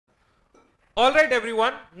Alright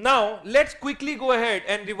everyone, now let's quickly go ahead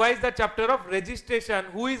and revise the chapter of registration.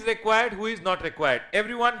 Who is required, who is not required.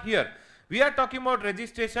 Everyone here, we are talking about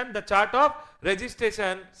registration, the chart of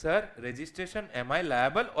registration. Sir, registration, am I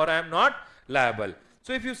liable or I am not liable?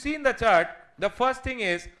 So if you see in the chart, the first thing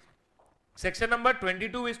is section number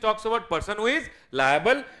 22 which talks about person who is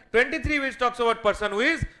liable, 23 which talks about person who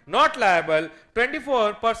is not liable,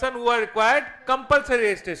 24 person who are required compulsory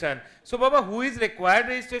registration. So Baba, who is required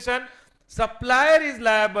registration? Supplier is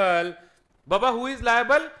liable. Baba, who is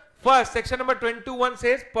liable? First, section number 21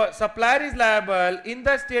 says supplier is liable in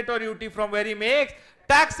the state or UT from where he makes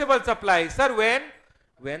taxable supply. Sir,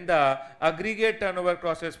 when the aggregate turnover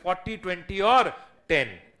crosses 40, 20 or 10.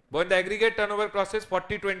 When the aggregate turnover crosses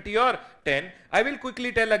 40, 20 or 10, I will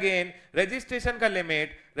quickly tell again, registration ka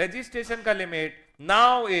limit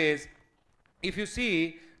now is, if you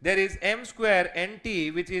see, there is M square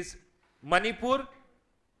NT which is Manipur,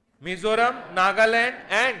 Mizoram, Nagaland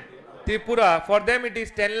and Tripura. For them it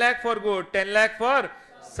is 10 lakh for goods, 10 lakh for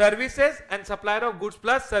services and supplier of goods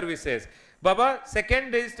plus services. Baba,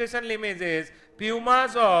 second registration limit is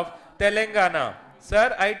Pumas of Telangana.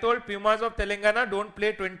 Sir, I told Pumas of Telangana don't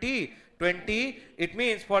play 20. It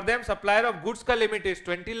means for them supplier of goods ka limit is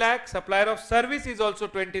 20 lakh, supplier of service is also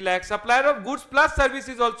 20 lakh, supplier of goods plus service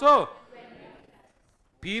is also 20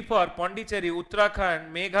 lakh. P for Pondicherry,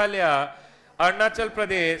 Uttarakhand, Meghalaya, Arunachal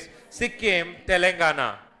Pradesh, Sikkim,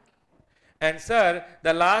 Telangana. And sir,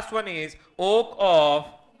 the last one is Oak of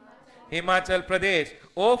Himachal Pradesh.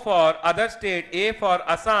 O for other state, A for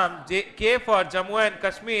Assam, K for Jammu and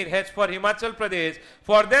Kashmir, H for Himachal Pradesh.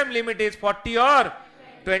 For them limit is 40 or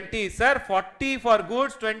 20. Sir, 40 for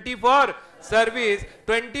goods, 20 for service,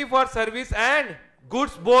 20 for service and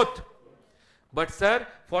goods both. But sir,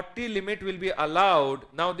 40 limit will be allowed.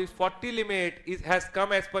 Now this 40 limit has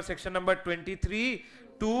come as per section number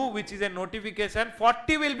 23(2), which is a notification.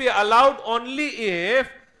 40 will be allowed only if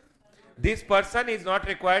this person is not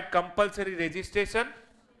required compulsory registration.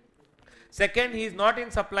 Second, he is not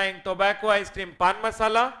in supplying tobacco, ice cream, pan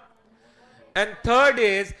masala. And third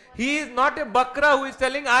is, he is not a bakra who is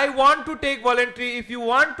telling, I want to take voluntary. If you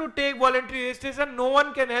want to take voluntary registration, no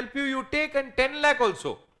one can help you. You take and 10 lakh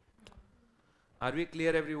also. Are we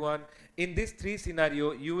clear everyone? In this three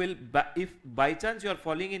scenario, you will, if by chance you are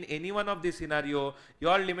falling in any one of this scenario,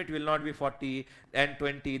 your limit will not be 40 and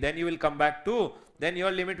 20. Then you will come back to, then your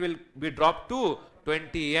limit will be dropped to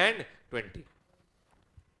 20 and 20.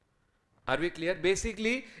 Are we clear?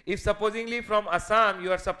 Basically, if supposingly from Assam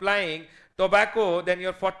you are supplying tobacco, then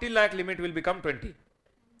your 40 lakh limit will become 20.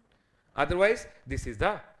 Otherwise, this is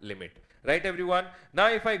the limit. Right everyone? Now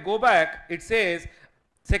if I go back, it says,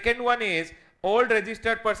 second one is, old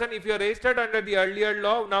registered person. If you are registered under the earlier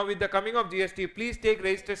law, now with the coming of GST, please take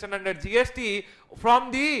registration under GST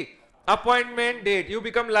from the appointment date. You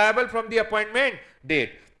become liable from the appointment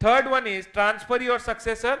date. Third one is transferee or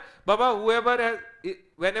successor. Baba, whoever has,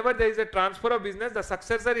 whenever there is a transfer of business, the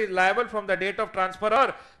successor is liable from the date of transfer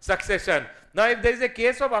or succession. Now if there is a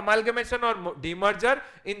case of amalgamation or demerger,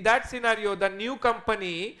 in that scenario, the new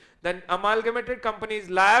company, the amalgamated company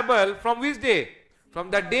is liable from which day? From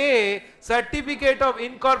the day certificate of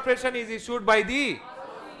incorporation is issued by the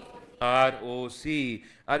ROC.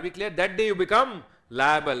 Are we clear? That day you become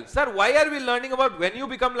liable. Sir, why are we learning about when you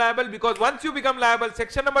become liable? Because once you become liable,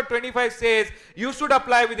 section number 25 says you should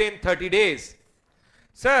apply within 30 days.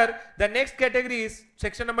 Sir, the next category is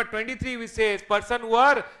section number 23 which says person who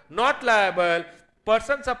are not liable.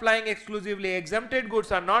 Person supplying exclusively exempted goods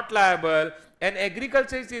are not liable. An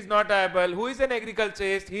agriculturist is not liable. Who is an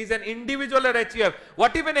agriculturist? He is an individual or HUF.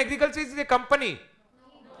 What if an agriculturist is a company?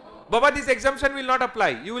 No. Baba, this exemption will not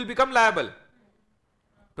apply. You will become liable.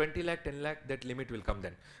 20 lakh, 10 lakh, that limit will come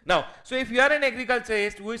then. Now, so if you are an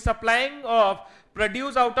agriculturist who is supplying of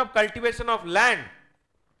produce out of cultivation of land,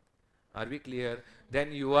 are we clear?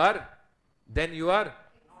 Then you are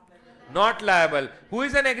not liable. Who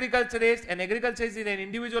is an agriculturist? An agriculturist is an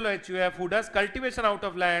individual or HUF who does cultivation out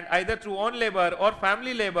of land either through own labor or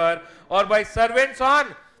family labor or by servants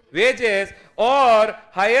on wages or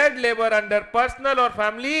hired labor under personal or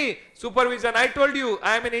family supervision. I told you,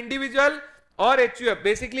 I am an individual or HUF.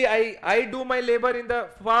 Basically, I do my labor in the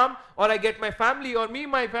farm, or I get my family, or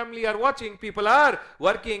my family are watching, people are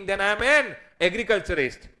working, then I am an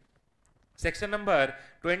agriculturist. Section number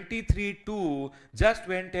 23(2) just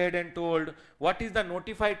went ahead and told what is the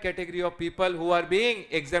notified category of people who are being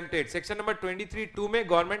exempted. Section number 23(2 mein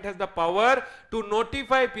government has the power to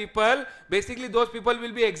notify people. Basically those people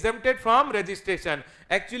will be exempted from registration.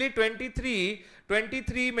 Actually 23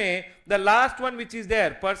 mein the last one which is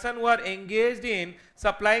there, person who are engaged in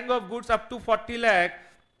supplying of goods up to 40 lakh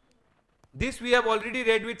This we have already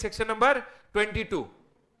read with section number 22.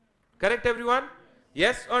 Correct everyone?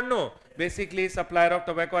 Yes or no? Basically supplier of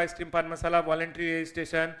tobacco, ice cream, pan masala, voluntary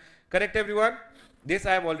registration. Correct everyone? This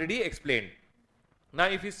I have already explained. Now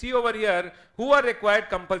if you see over here, who are required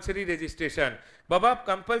compulsory registration? Baba,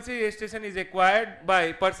 compulsory registration is required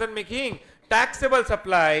by person making taxable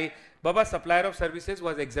supply. Baba, supplier of services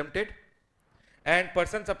was exempted and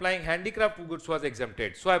person supplying handicraft goods was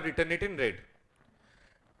exempted. So I have written it in red.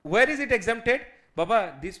 Where is it exempted?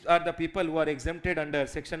 Baba, these are the people who are exempted under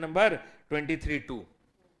section number 23(2).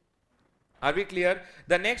 Are we clear?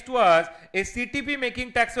 The next was a CTP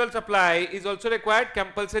making taxable supply is also required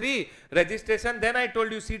compulsory registration. Then I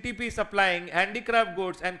told you CTP supplying handicraft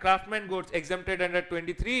goods and craftsman goods exempted under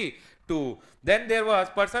 23(2). Then there was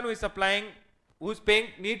person who is supplying, who is paying,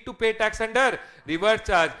 need to pay tax under reverse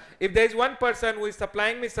charge. If there is one person who is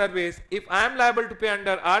supplying me service, if I am liable to pay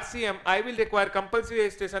under RCM, I will require compulsory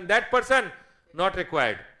registration. That person not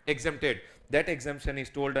required, exempted. That exemption is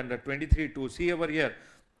told under 23(2). See over here.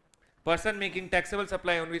 Person making taxable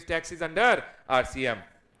supply on which tax is under RCM.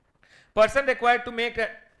 Person required to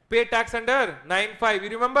pay tax under 9(5). You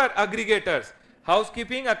remember aggregators,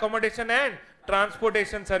 housekeeping, accommodation and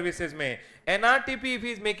transportation services may. NRTP if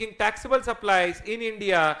he is making taxable supplies in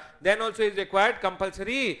India, then also is required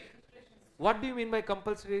compulsory. What do you mean by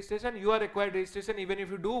compulsory registration? You are required registration even if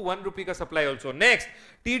you do 1 rupee ka supply also. Next,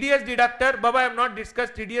 TDS deductor. Baba, I have not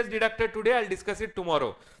discussed TDS deductor today. I will discuss it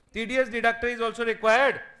tomorrow. TDS deductor is also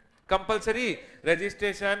required compulsory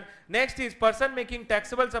registration. Next is person making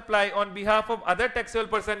taxable supply on behalf of other taxable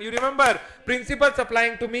person. You remember principal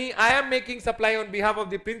supplying to me. I am making supply on behalf of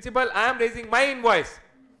the principal. I am raising my invoice.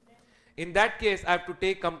 In that case, I have to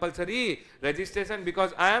take compulsory registration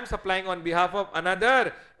because I am supplying on behalf of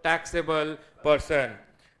another taxable person.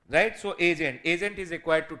 Right? So agent is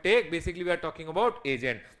required to take. Basically, we are talking about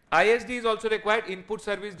agent. ISD is also required. Input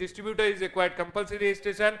service distributor is required compulsory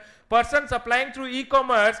registration. Person supplying through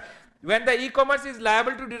e-commerce, when the e-commerce is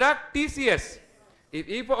liable to deduct TCS. If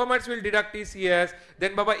e-commerce will deduct TCS,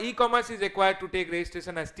 then Baba, e-commerce is required to take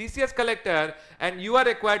registration as TCS collector and you are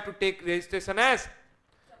required to take registration as,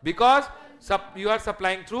 because you are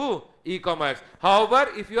supplying through e-commerce. However,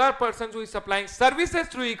 if you are person who is supplying services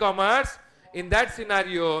through e-commerce, in that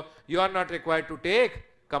scenario, you are not required to take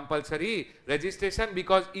compulsory registration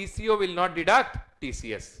because ECO will not deduct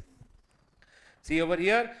TCS. See over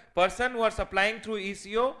here, person who are supplying through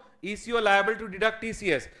ECO liable to deduct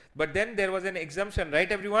TCS. But then there was an exemption, right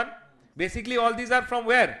everyone? Basically all these are from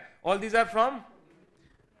where? All these are from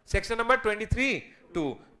section number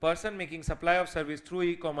 23(2). Person making supply of service through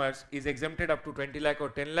e-commerce is exempted up to 20 lakh or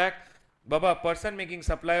 10 lakh. Baba, person making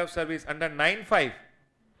supply of service under 9(5).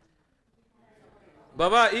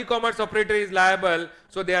 Baba, e-commerce operator is liable,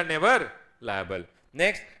 so they are never liable.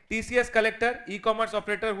 Next, TCS collector, e-commerce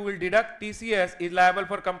operator who will deduct TCS is liable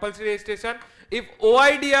for compulsory registration. If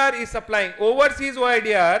OIDR is supplying, overseas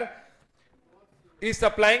OIDR is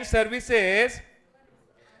supplying services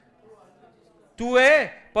to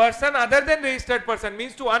a person other than registered person,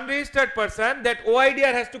 means to unregistered person, that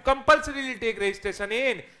OIDR has to compulsorily take registration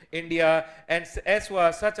in India, and as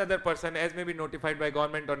was such other person as may be notified by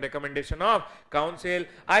government on recommendation of council.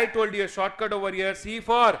 I told you a shortcut over here. C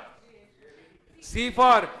for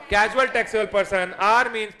casual taxable person, R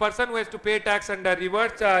means person who has to pay tax under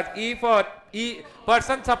reverse charge, E for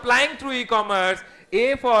person supplying through e-commerce,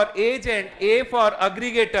 A for agent, A for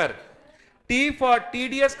aggregator, T for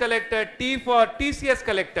TDS collector, T for TCS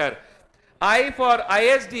collector, I for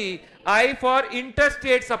ISD, I for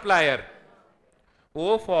interstate supplier,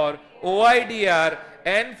 O for OIDR,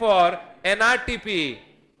 N for NRTP,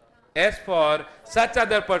 S for such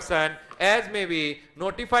other person as may be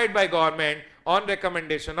notified by government on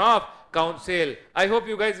recommendation of council. I hope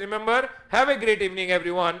you guys remember. Have a great evening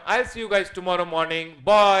everyone. I'll see you guys tomorrow morning.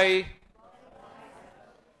 Bye.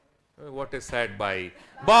 What is sad bye?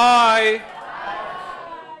 Bye.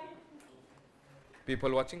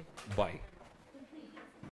 People watching, bye.